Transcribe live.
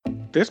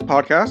This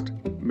podcast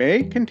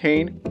may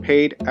contain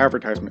paid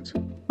advertisements,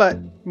 but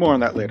more on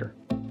that later.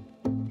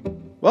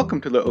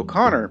 Welcome to the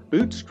O'Connor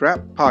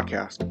Bootstrap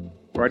Podcast,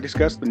 where I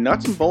discuss the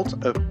nuts and bolts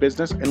of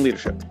business and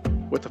leadership,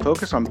 with a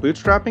focus on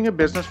bootstrapping a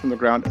business from the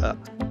ground up.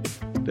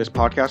 This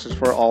podcast is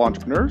for all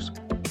entrepreneurs,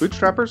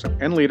 bootstrappers,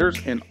 and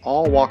leaders in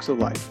all walks of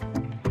life.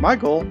 My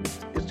goal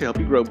is to help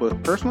you grow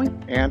both personally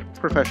and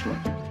professionally.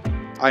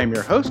 I am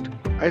your host,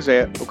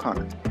 Isaiah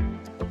O'Connor.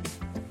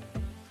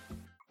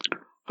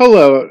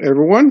 Hello,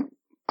 everyone.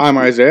 I'm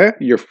Isaiah,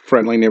 your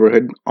friendly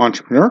neighborhood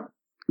entrepreneur.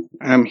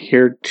 I'm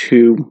here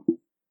to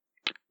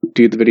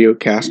do the video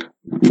cast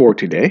for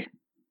today.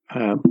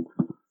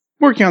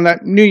 Working on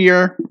that new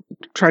year,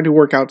 trying to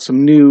work out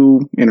some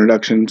new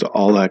introductions,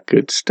 all that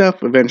good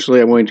stuff.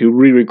 Eventually, I'm going to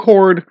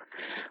re-record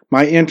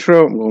my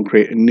intro. I'm going to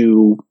create a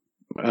new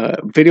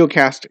video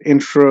cast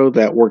intro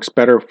that works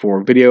better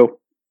for video.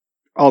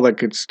 All that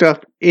good stuff.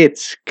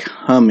 It's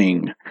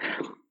coming.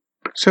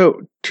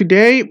 So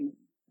today,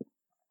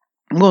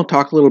 I'm going to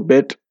talk a little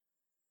bit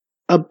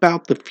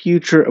about the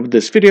future of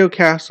this video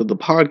cast, of the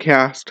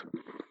podcast,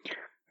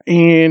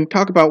 and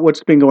talk about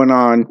what's been going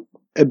on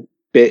a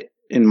bit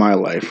in my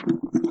life.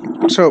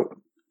 So,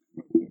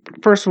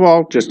 first of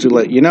all, just to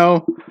let you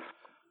know,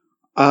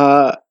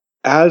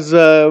 as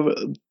of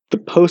the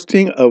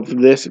posting of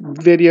this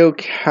video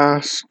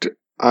cast,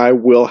 I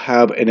will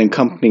have an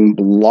accompanying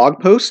blog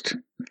post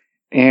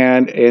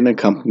and an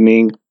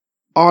accompanying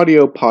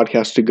audio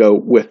podcast to go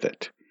with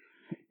it.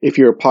 If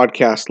you're a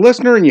podcast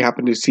listener and you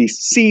happen to see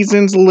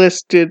seasons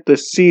listed, the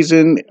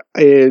season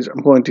is,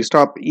 I'm going to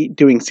stop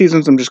doing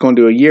seasons. I'm just going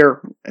to do a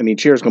year, and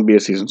each year is going to be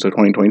a season. So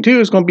 2022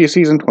 is going to be a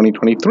season,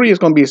 2023 is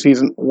going to be a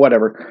season,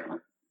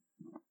 whatever.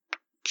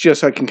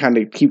 Just so I can kind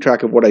of keep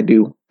track of what I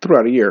do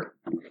throughout a year.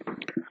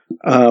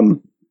 I've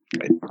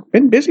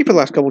been busy for the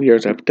last couple of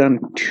years. I've done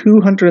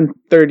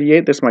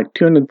 238. This is my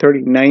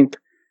 239th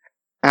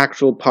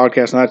actual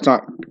podcast, and that's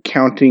not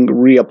counting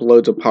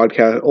re-uploads of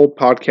podcast, old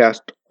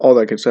podcast, all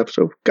that good stuff.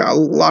 So got a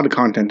lot of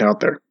content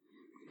out there.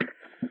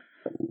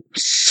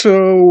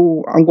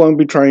 So I'm going to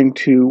be trying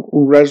to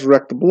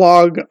resurrect the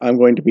blog. I'm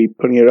going to be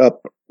putting it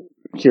up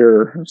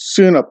here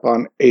soon up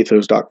on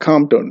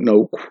athos.com. Don't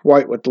know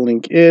quite what the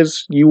link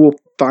is. You will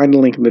find a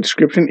link in the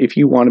description if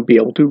you want to be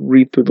able to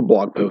read through the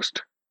blog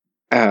post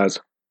as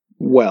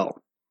well.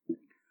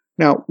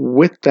 Now,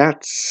 with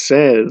that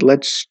said,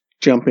 let's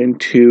jump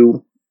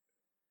into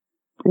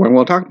what I'm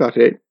going to talk about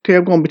today. Today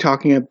I'm going to be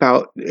talking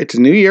about, it's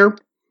a new year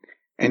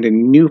and a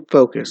new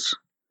focus.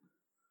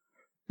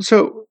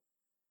 So,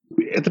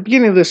 at the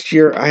beginning of this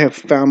year, I have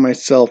found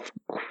myself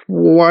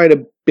quite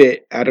a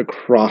bit at a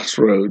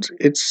crossroads.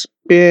 It's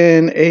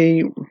been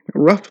a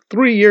rough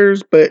 3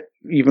 years, but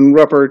even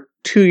rougher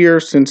 2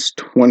 years since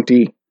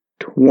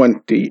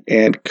 2020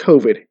 and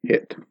COVID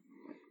hit.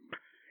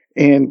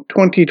 In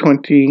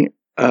 2020,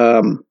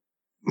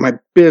 my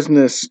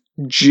business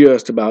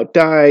just about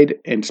died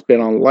and it's been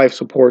on life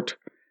support,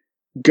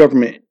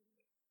 government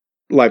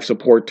life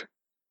support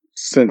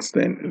since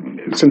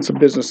then. Since the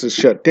business is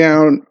shut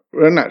down,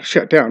 well, not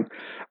shut down,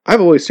 I've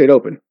always stayed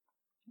open.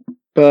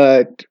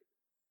 But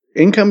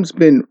income's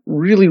been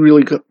really,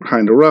 really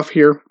kind of rough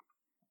here.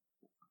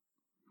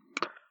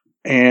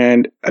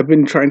 And I've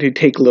been trying to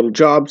take little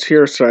jobs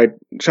here, side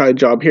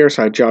job here,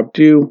 side job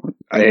do.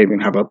 I even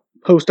have a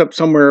post up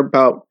somewhere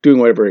about doing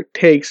whatever it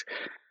takes.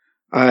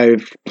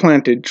 I've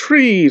planted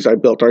trees, I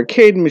built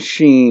arcade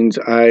machines,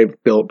 I've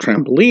built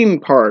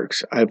trampoline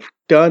parks, I've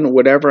done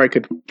whatever I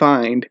could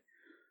find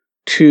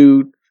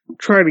to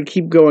try to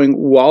keep going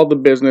while the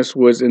business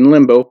was in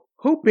limbo,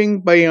 hoping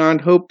beyond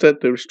hope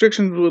that the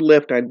restrictions would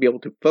lift, I'd be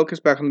able to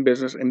focus back on the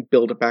business and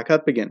build it back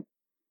up again.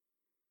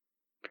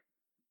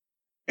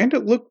 And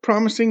it looked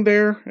promising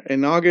there.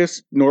 In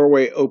August,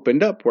 Norway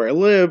opened up where I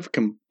live,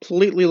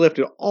 completely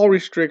lifted all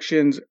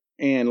restrictions,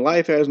 and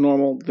life as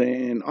normal.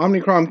 Then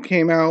Omicron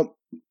came out,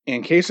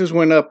 and cases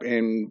went up,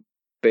 and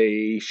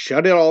they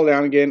shut it all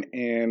down again,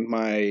 and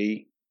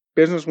my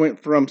business went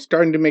from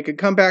starting to make a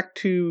comeback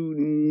to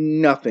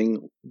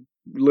nothing,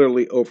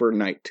 literally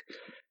overnight.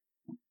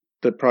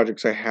 The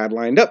projects I had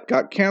lined up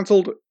got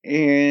canceled,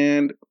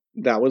 and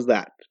that was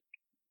that.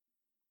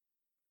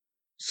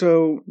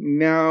 So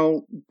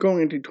now,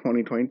 going into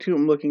 2022,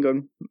 I'm looking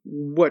on,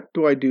 what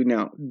do I do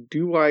now?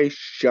 Do I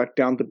shut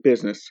down the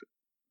business?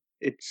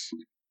 It's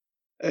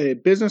a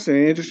business and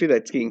an industry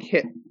that's getting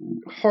hit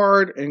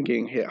hard and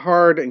getting hit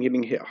hard and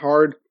getting hit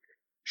hard.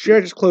 Should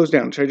I just close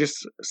down? Should I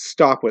just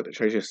stop with it?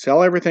 Should I just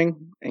sell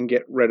everything and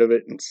get rid of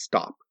it and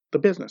stop the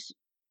business?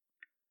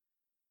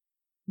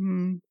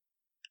 No,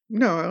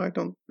 I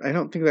don't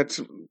think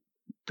that's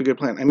the good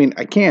plan. I mean,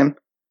 I can.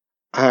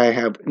 I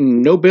have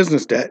no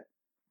business debt,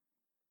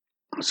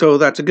 so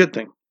that's a good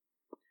thing.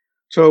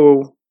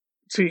 So,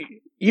 see,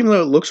 even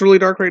though it looks really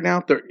dark right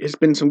now, there has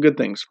been some good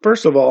things.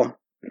 First of all,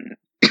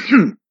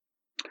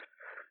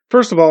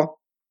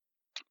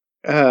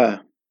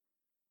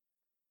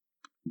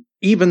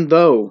 even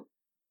though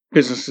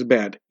business is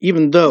bad,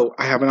 even though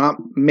I have not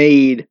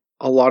made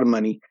a lot of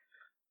money,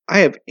 I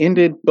have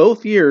ended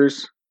both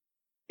years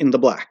in the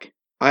black.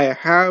 I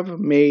have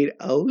made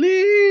a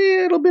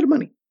little bit of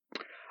money.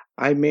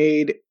 I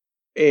made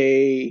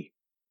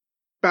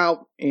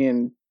about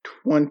in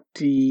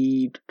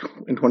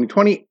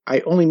 2020,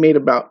 I only made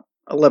about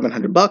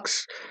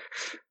 $1,100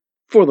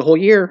 for the whole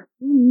year.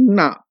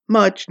 Not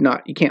much,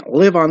 you can't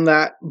live on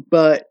that,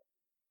 but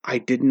I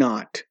did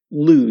not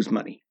lose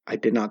money. I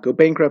did not go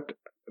bankrupt.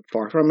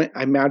 Far from it.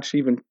 I managed to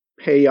even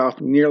pay off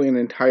nearly an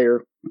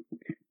entire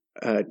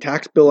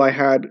tax bill I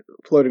had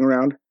floating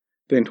around.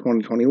 Then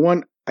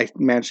 2021, I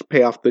managed to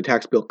pay off the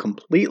tax bill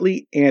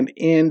completely and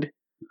end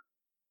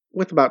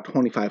with about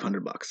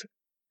 $2,500.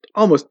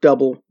 Almost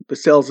double the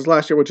sales as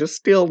last year, which is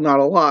still not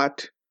a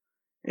lot.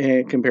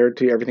 And compared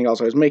to everything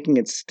else I was making,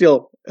 it's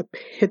still a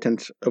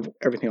pittance of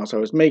everything else I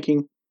was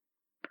making.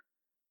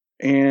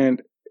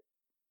 And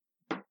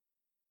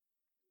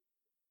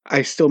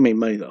I still made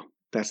money, though.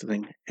 That's the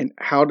thing. And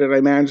how did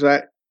I manage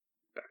that?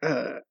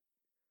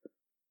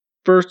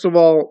 First of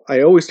all,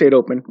 I always stayed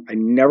open. I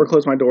never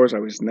closed my doors. I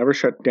was never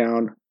shut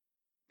down.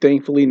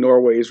 Thankfully,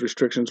 Norway's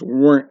restrictions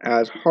weren't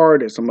as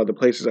hard as some other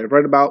places I've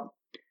read about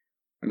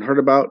and heard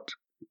about.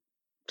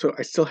 So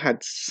I still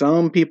had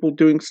some people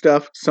doing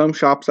stuff, some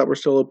shops that were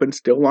still open,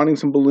 still wanting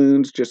some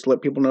balloons, just to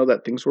let people know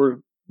that things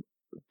were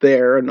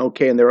there and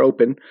okay and they're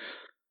open.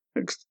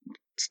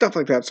 Stuff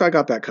like that. So I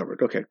got that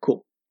covered. Okay,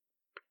 cool.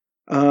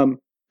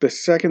 The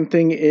second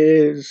thing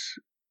is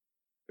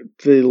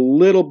the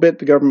little bit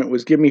the government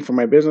was giving me for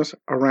my business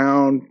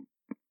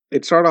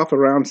it started off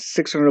around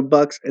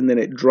 $600 and then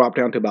it dropped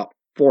down to about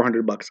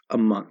 $400 a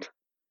month.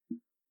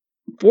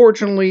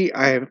 Fortunately,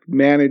 I have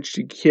managed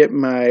to get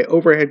my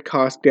overhead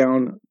costs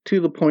down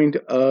to the point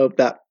of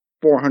that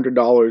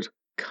 $400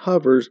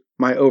 covers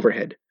my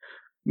overhead.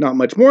 Not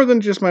much more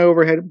than just my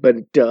overhead, but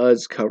it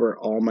does cover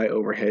all my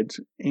overheads.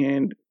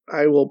 And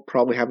I will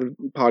probably have a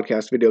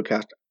video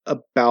cast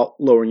about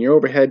lowering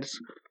your overheads,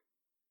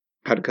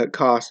 how to cut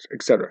costs,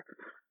 etc.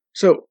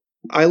 So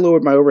I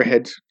lowered my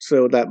overheads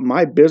so that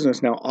my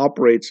business now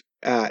operates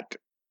at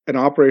an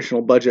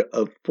operational budget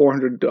of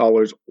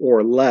 $400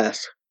 or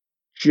less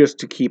just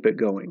to keep it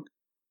going.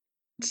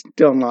 It's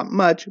still not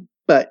much,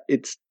 but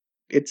it's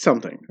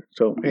something.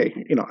 So, hey,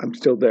 I'm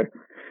still there.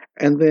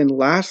 And then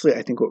lastly,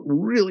 I think what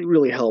really,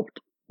 really helped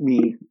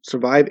me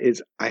survive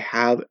is I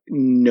have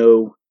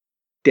no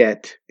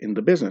debt in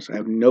the business. I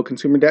have no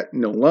consumer debt,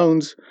 no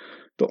loans.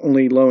 The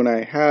only loan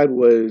I had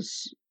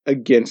was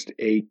against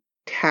a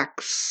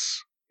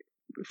tax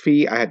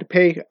fee I had to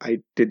pay. I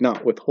did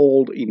not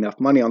withhold enough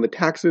money on the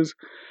taxes.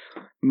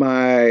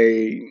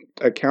 My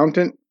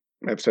accountant,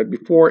 I've said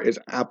before, is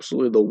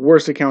absolutely the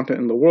worst accountant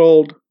in the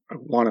world. I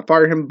want to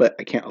fire him, but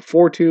I can't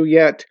afford to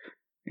yet.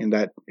 And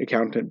that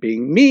accountant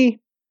being me,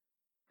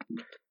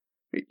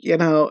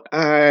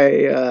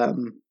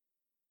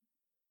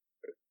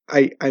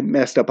 I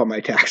messed up on my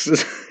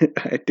taxes.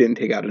 I didn't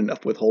take out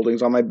enough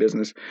withholdings on my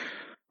business.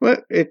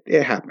 But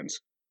it happens.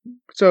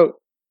 So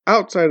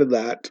outside of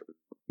that,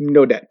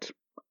 no debt.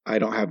 I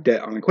don't have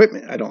debt on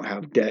equipment. I don't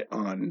have debt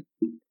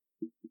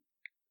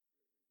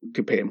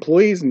to pay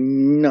employees,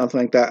 nothing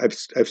like that.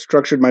 I've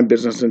structured my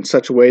business in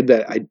such a way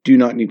that I do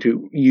not need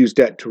to use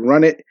debt to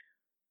run it.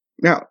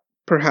 Now,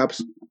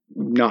 perhaps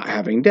not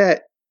having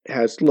debt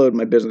has slowed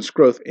my business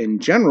growth in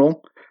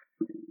general,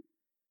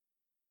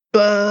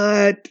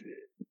 but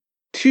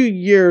 2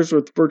 years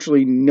with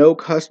virtually no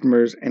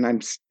customers and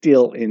I'm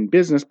still in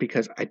business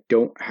because I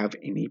don't have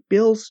any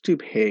bills to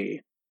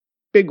pay.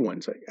 Big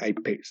ones. I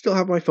still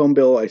have my phone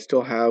bill. I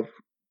still have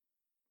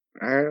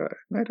I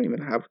don't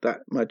even have that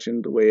much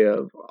in the way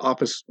of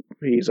office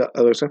fees,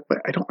 other stuff, but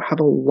I don't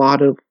have a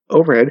lot of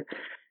overhead.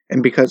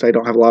 And because I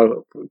don't have a lot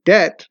of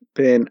debt,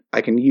 then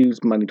I can use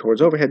money towards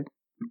overhead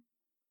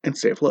and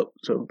stay afloat.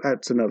 So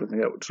that's another thing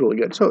that was really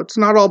good. So it's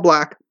not all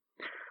black.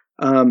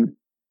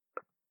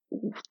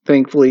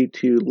 Thankfully,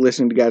 to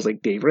listening to guys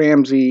like Dave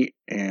Ramsey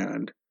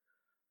and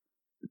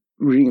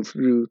reading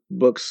through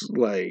books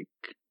like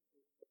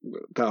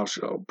Thou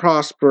Shalt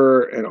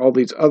Prosper and all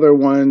these other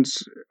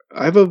ones,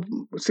 I've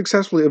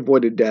successfully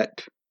avoided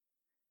debt,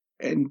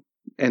 and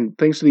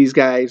thanks to these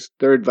guys,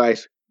 their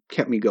advice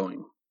kept me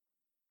going.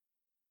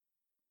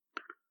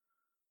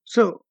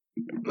 So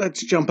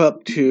let's jump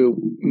up to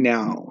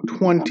now,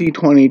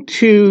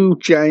 2022,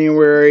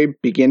 January,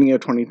 beginning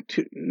of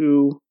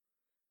 22.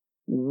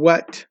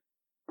 What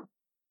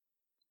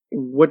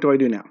do I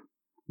do now?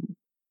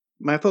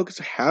 My focus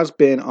has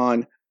been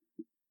on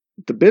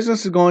the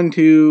business I'm going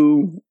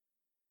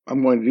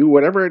to do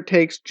whatever it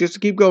takes just to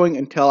keep going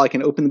until I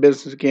can open the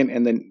business again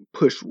and then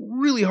push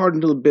really hard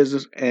into the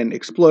business and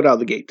explode out of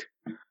the gate.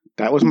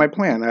 That was my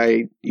plan.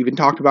 I even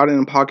talked about it in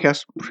a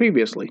podcast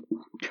previously.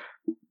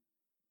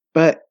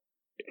 But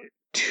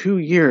 2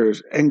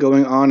 years and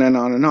going on and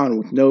on and on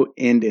with no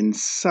end in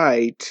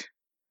sight,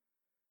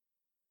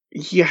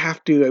 you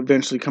have to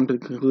eventually come to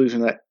the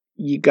conclusion that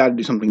you got to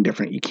do something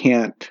different. You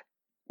can't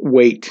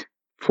wait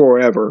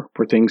forever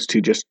for things to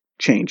just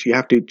change. You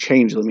have to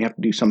change them. You have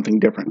to do something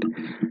different.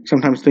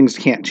 Sometimes things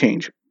can't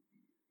change.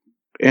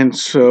 And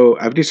so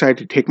I've decided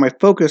to take my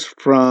focus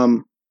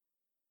from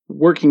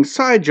working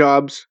side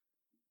jobs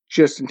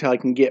just until I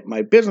can get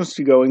my business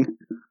going,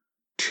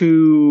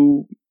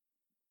 to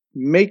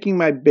making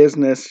my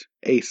business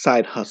a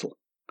side hustle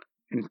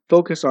and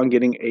focus on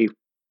getting a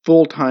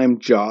full-time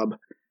job,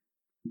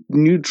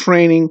 new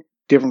training,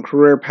 different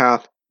career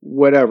path,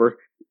 whatever.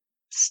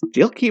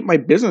 Still keep my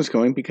business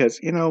going because,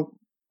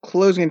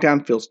 closing it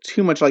down feels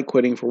too much like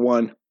quitting, for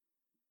one.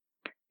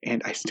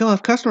 And I still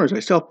have customers. I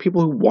still have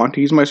people who want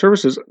to use my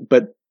services,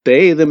 but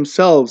they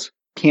themselves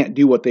can't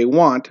do what they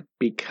want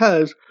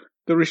because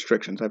the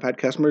restrictions. I've had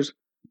customers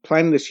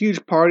planning this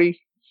huge party,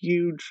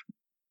 huge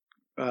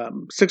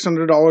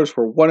 $600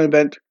 for one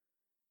event,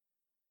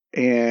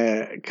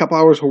 and a couple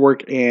hours for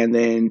work, and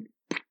then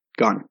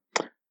gone.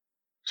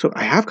 So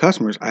I have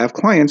customers, I have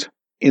clients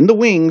in the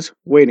wings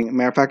waiting. As a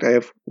matter of fact, I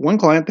have one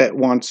client that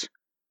wants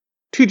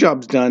 2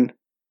 jobs done,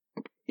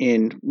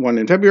 one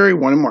in February,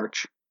 one in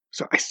March.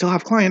 So I still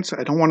have clients.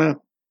 I don't want to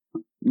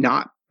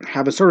not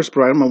have a service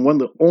provider. I'm one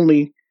of the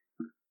only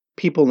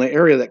people in the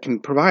area that can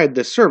provide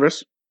this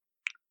service.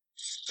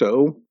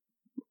 So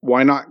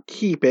why not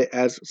keep it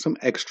as some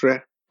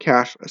extra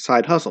cash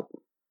side hustle?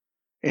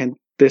 And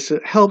this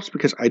helps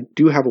because I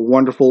do have a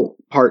wonderful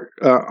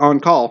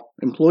on-call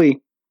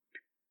employee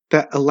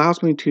that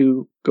allows me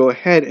to go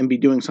ahead and be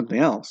doing something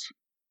else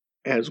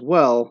as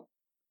well.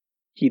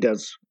 He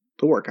does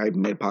the work. I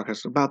made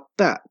podcasts about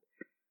that.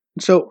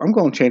 So I'm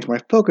going to change my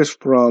focus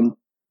from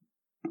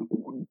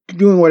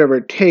doing whatever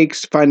it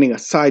takes, finding a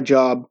side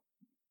job,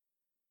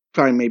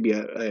 find maybe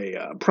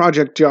a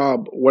project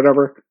job,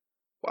 whatever.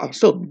 I'll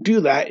still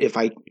do that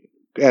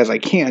as I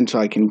can, so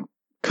I can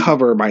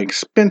cover my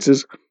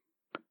expenses.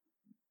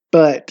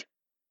 But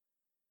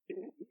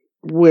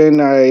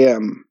when I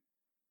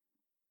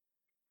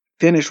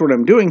finish what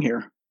I'm doing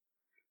here,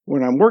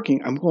 when I'm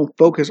working, I'm going to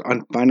focus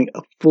on finding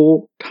a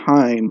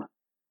full-time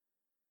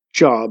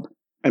job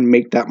and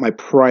make that my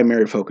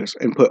primary focus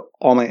and put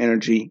all my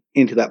energy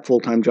into that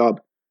full-time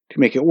job to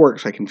make it work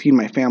so I can feed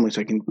my family,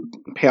 so I can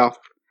pay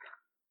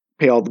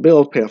all the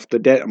bills, pay off the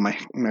debt, my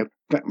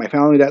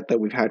family debt that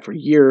we've had for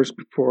years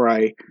before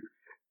I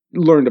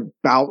learned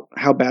about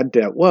how bad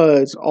debt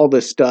was, all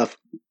this stuff.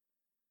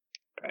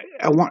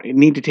 I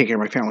need to take care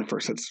of my family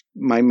first. That's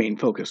my main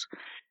focus.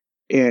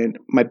 And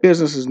my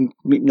business is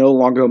no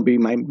longer going to be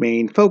my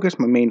main focus.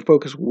 My main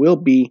focus will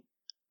be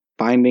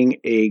finding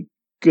a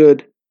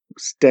good,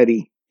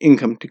 steady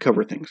income to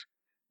cover things.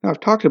 Now, I've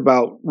talked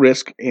about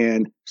risk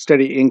and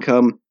steady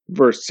income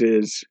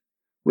versus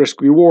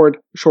risk reward,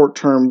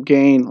 short-term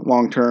gain,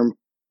 long-term.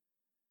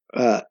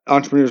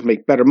 Entrepreneurs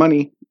make better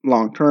money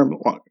long-term.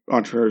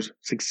 Entrepreneurs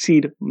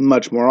succeed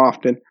much more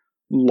often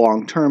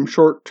long-term.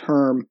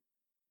 Short-term,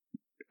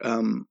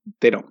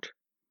 they don't.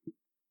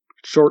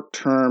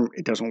 Short-term,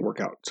 it doesn't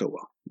work out so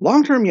well.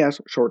 Long-term, yes.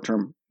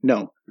 Short-term,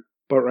 no.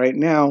 But right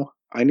now,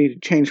 I need to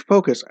change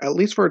focus, at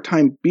least for a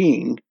time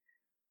being,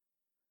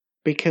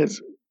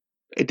 because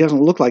it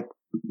doesn't look like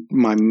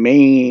my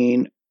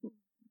main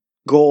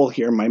goal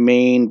here, my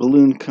main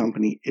balloon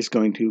company, is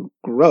going to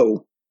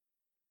grow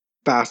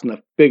fast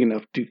enough, big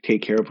enough to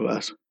take care of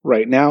us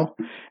right now.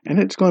 And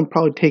it's going to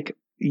probably take a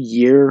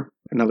year,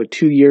 another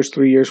 2 years,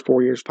 3 years,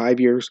 4 years, 5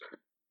 years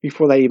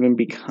before that even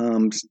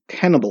becomes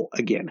tenable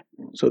again.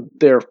 So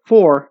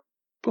therefore,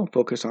 I'll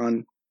focus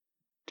on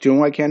doing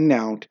what I can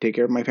now to take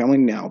care of my family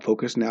now,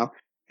 focus now,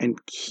 and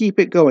keep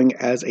it going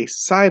as a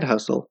side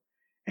hustle.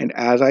 And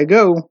as I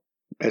go,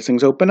 as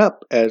things open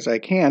up, as I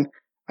can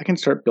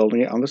start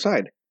building it on the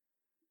side.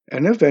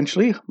 And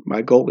eventually,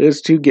 my goal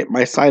is to get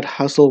my side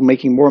hustle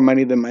making more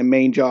money than my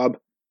main job,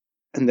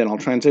 and then I'll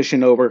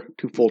transition over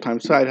to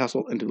full-time side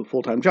hustle into the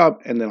full-time job,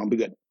 and then I'll be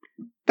good.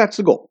 That's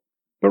the goal.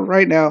 But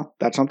right now,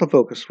 that's not the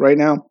focus. Right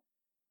now,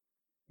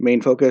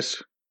 main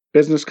focus,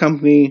 business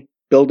company,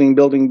 building,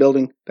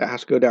 that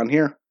has to go down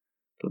here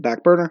to the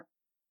back burner.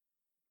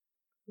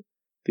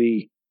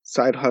 The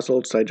side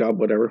hustle, side job,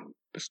 whatever,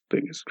 this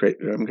thing is great,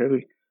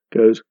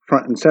 goes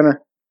front and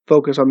center.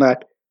 Focus on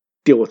that,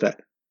 deal with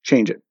that,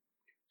 change it.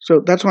 So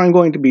that's what I'm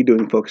going to be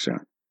doing, focusing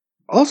on.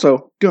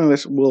 Also, doing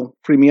this will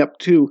free me up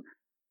to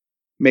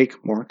make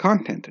more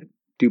content,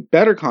 do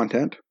better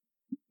content.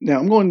 Now,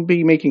 I'm going to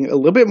be making a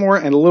little bit more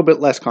and a little bit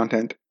less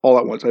content all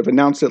at once. I've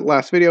announced it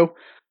last video.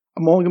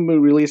 I'm only going to be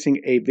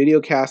releasing a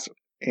video cast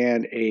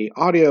and a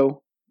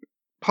audio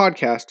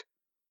podcast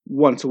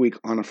once a week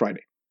on a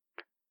Friday.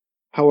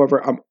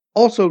 However, I'm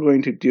also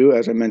going to do,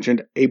 as I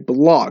mentioned, a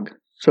blog.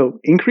 So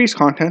increased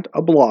content,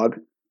 a blog,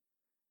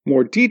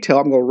 more detail.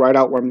 I'm going to write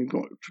out what I'm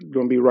going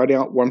to be writing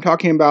out, what I'm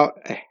talking about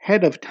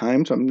ahead of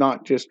time. So I'm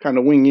not just kind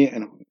of winging it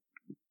and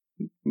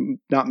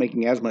not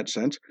making as much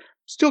sense.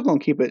 Still going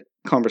to keep it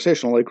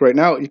conversational. Like right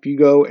now, if you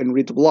go and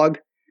read the blog,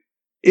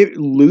 it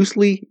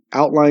loosely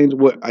outlines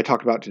what I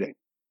talked about today.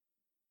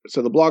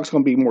 So the blog's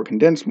going to be more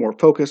condensed, more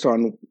focused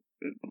on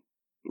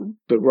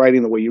the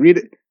writing, the way you read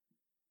it.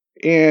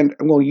 And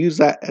I'm going to use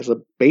that as a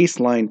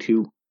baseline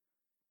to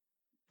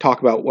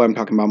talk about what I'm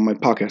talking about in my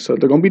podcast. So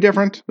they're going to be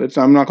different.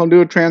 I'm not going to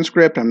do a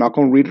transcript. I'm not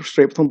going to read it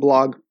straight from the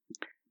blog.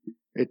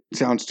 It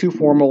sounds too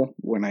formal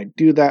when I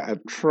do that.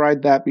 I've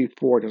tried that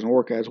before. It doesn't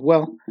work as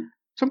well.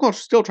 So I'm going to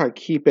still try to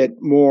keep it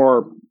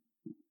more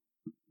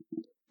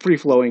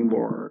free-flowing,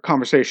 more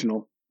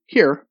conversational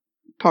here,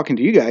 talking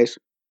to you guys,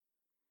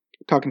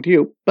 talking to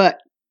you. But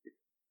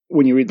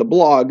when you read the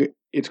blog,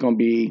 it's going to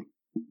be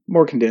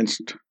more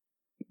condensed,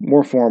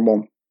 more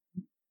formal,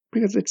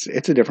 because it's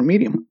a different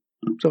medium.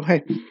 So,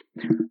 hey,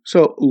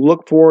 so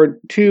look forward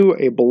to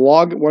a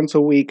blog once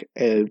a week,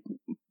 an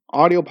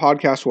audio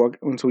podcast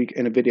once a week,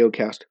 and a video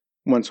cast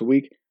once a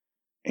week.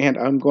 And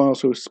I'm going to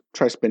also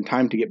try to spend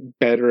time to get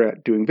better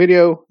at doing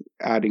video,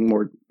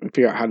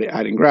 figure out how to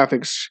add in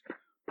graphics,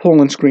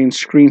 pull in screens,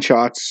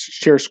 screenshots,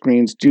 share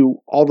screens, do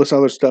all this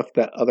other stuff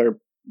that other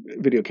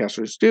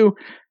videocasters do.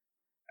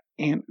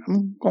 And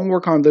I'm going to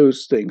work on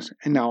those things.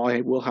 And now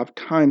I will have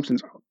time,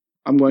 since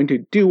I'm going to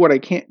do what I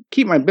can't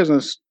keep my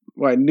business,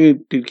 what I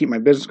need to keep my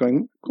business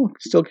going.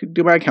 Still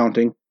do my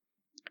accounting,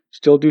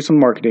 still do some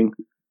marketing,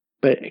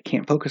 but I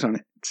can't focus on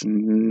it. It's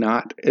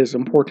not as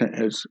important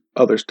as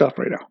other stuff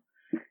right now.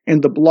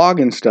 And the blog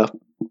and stuff,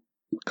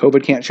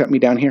 COVID can't shut me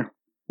down here.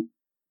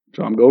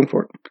 So I'm going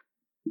for it.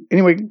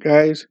 Anyway,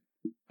 guys,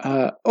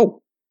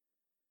 before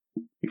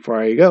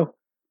I go,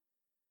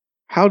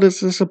 how does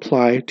this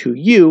apply to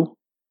you,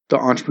 the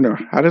entrepreneur?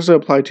 How does it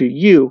apply to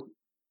you,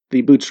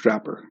 the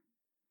bootstrapper?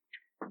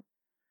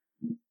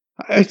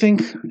 I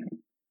think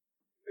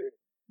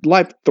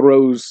life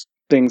throws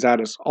things at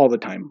us all the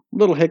time.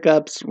 Little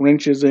hiccups,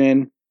 wrenches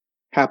in,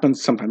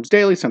 happens sometimes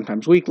daily,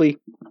 sometimes weekly.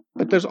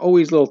 But there's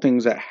always little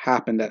things that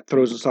happen that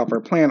throws us off our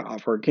plan,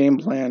 off our game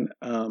plan.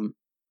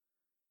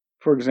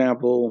 For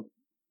example,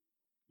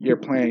 you're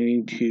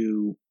planning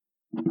to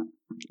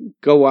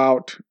go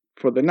out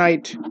for the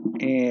night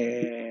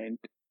and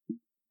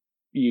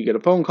you get a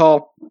phone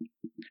call,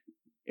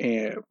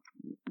 and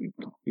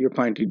you're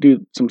planning to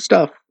do some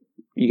stuff.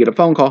 You get a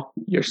phone call.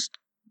 This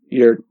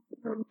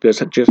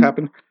just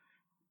happened.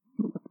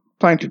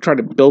 Planning to try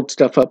to build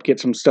stuff up, get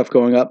some stuff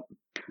going up,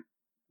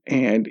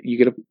 and you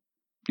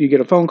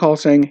get a phone call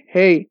saying,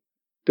 "Hey,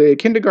 the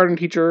kindergarten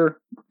teacher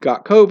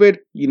got COVID.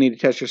 You need to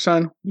test your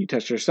son." You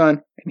test your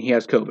son, and he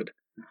has COVID.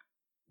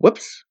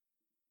 Whoops.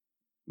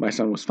 My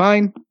son was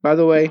fine, by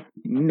the way.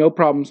 No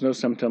problems, no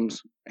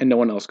symptoms, and no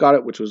one else got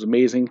it, which was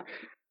amazing.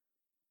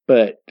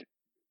 But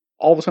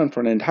all of a sudden, for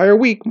an entire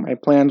week, my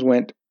plans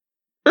went,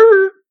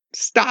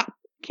 stop.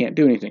 Can't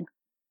do anything.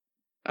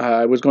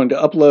 I was going to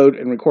upload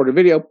and record a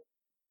video.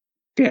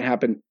 Didn't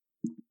happen.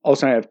 All of a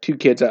sudden, I have 2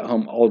 kids at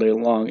home all day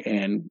long,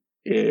 and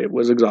it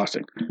was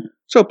exhausting.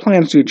 So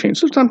plans do change.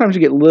 So sometimes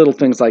you get little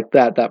things like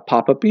that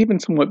pop up, even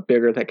somewhat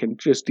bigger, that can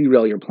just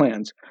derail your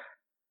plans.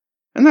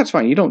 And that's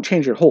fine. You don't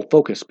change your whole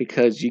focus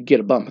because you get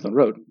a bump in the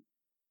road.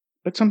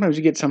 But sometimes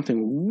you get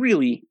something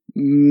really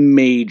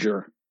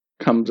major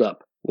comes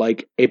up,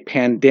 like a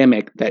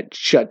pandemic that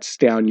shuts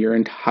down your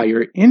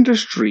entire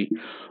industry,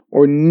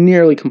 or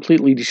nearly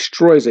completely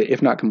destroys it,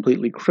 if not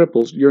completely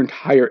cripples your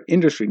entire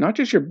industry. Not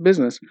just your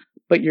business,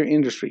 but your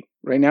industry.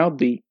 Right now,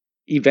 the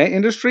event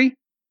industry,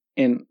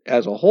 and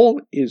as a whole,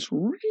 is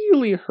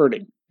really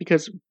hurting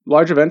because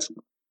large events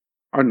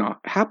are not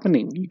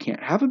happening. You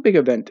can't have a big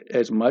event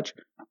as much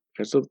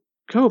because of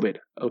COVID.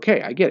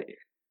 Okay, I get it.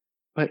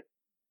 But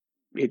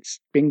it's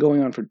been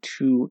going on for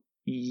 2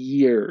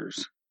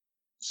 years.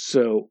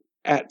 So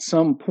at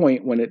some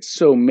point when it's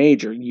so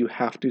major, you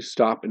have to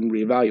stop and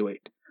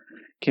reevaluate.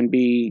 It can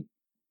be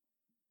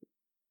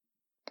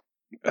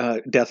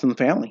death in the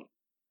family.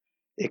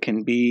 It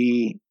can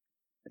be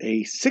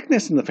a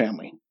sickness in the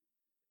family.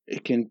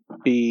 It can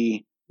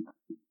be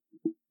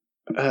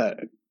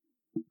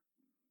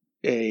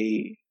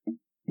a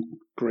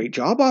great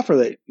job offer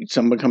that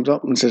someone comes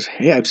up and says,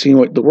 "Hey, I've seen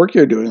what the work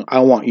you're doing.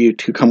 I want you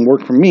to come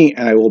work for me,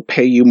 and I will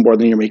pay you more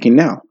than you're making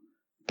now."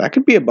 That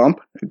could be a bump,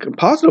 a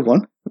positive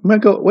one. You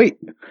might go, "Wait,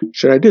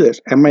 should I do this?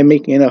 Am I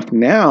making enough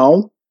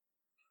now?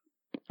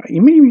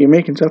 You may be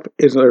making stuff.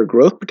 Is there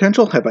growth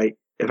potential? Have I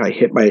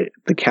hit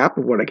the cap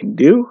of what I can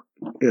do?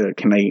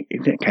 Can I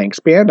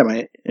expand? Am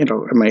I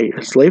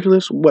a slave to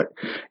this? What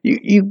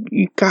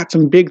you got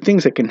some big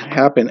things that can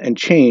happen and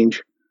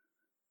change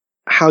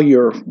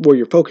where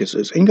your focus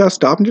is, and you gotta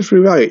stop and just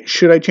reevaluate.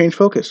 Should I change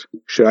focus?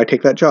 Should I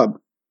take that job?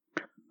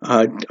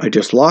 I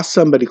just lost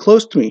somebody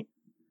close to me.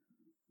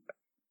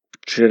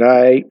 Should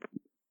I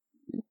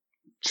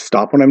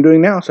stop what I'm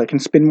doing now so I can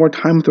spend more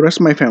time with the rest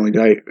of my family?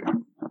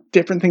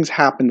 Different things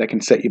happen that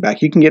can set you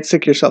back. You can get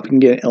sick yourself. You can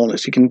get an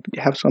illness. You can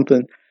have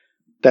something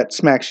that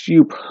smacks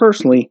you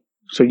personally,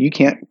 so you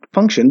can't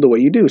function the way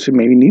you do. So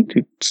maybe you need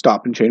to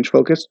stop and change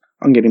focus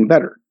on getting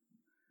better.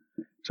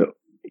 So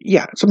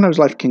yeah, sometimes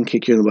life can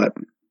kick you in the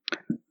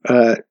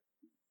butt.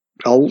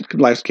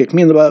 Life's kicked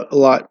me in the butt a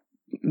lot.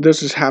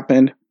 This has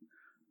happened.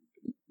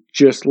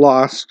 Just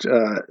lost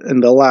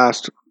in the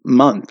last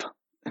month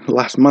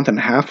and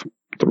a half,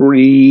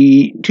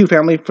 2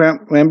 family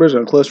members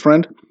and a close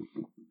friend.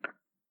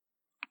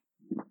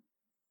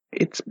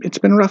 It's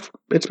been rough.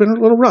 It's been a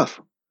little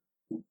rough.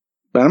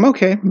 But I'm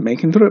okay,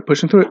 making through it,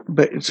 pushing through it.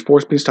 But it's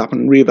forced me to stop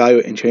and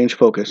reevaluate and change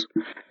focus.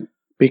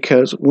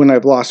 Because when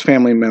I've lost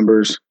family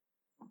members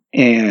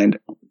and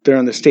they're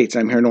in the States,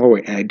 I'm here in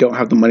Norway, and I don't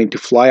have the money to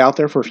fly out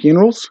there for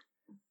funerals,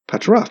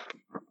 that's rough.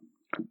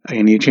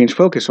 I need to change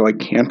focus so I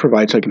can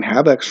provide, so I can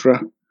have extra,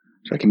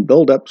 so I can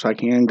build up, so I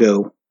can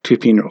go to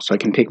funerals, so I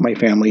can take my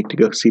family to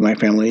go see my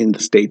family in the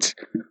States,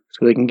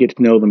 so they can get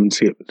to know them and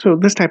see it. So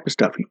this type of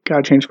stuff, you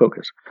gotta change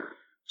focus.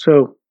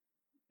 So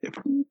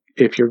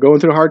if you're going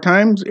through hard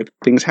times, if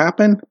things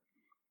happen,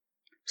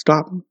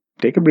 stop,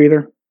 take a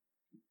breather,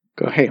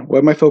 go, hey, what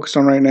am I focused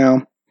on right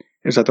now?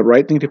 Is that the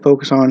right thing to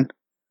focus on?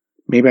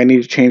 Maybe I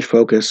need to change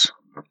focus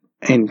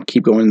and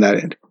keep going that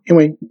end.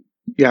 Anyway,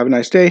 you have a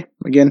nice day.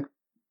 Again,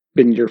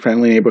 been your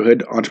friendly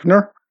neighborhood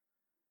entrepreneur.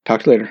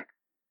 Talk to you later.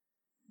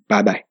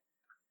 Bye-bye.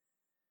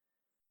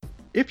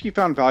 If you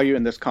found value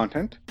in this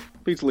content,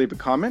 please leave a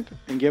comment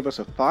and give us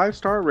a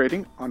 5-star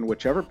rating on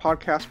whichever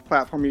podcast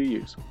platform you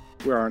use.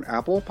 We are on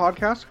Apple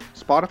Podcasts,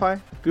 Spotify,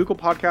 Google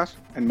Podcasts,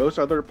 and most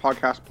other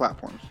podcast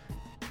platforms.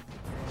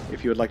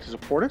 If you would like to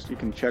support us, you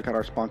can check out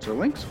our sponsor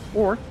links,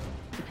 or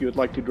if you would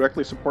like to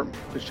directly support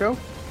the show,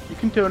 you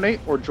can donate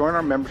or join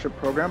our membership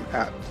program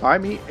at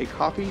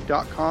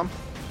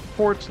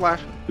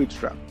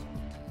buymeacoffee.com/bootstrap.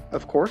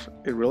 Of course,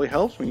 it really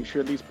helps when you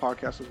share these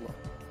podcasts as well.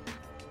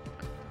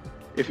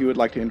 If you would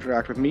like to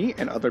interact with me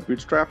and other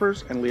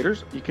bootstrappers and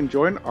leaders, you can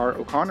join our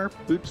O'Connor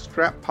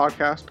Bootstrap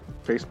Podcast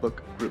Facebook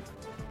group.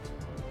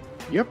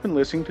 You have been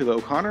listening to the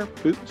O'Connor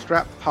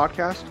Bootstrap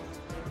Podcast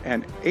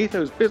and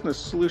Athos Business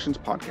Solutions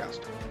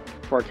Podcast.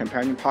 For our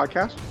companion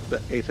podcast, the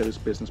Athos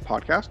Business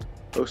Podcast,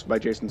 hosted by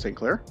Jason St.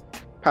 Clair,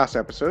 past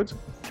episodes,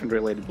 and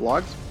related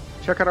blogs,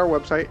 check out our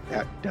website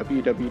at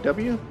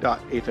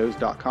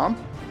www.athos.com,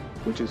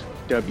 which is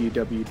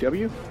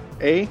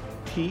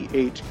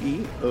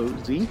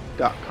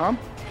www.atheoz.com,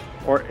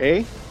 or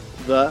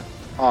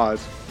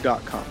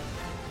theoz.com.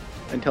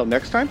 Until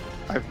next time,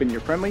 I've been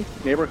your friendly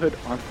neighborhood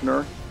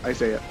entrepreneur,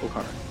 Isaiah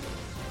O'Connor.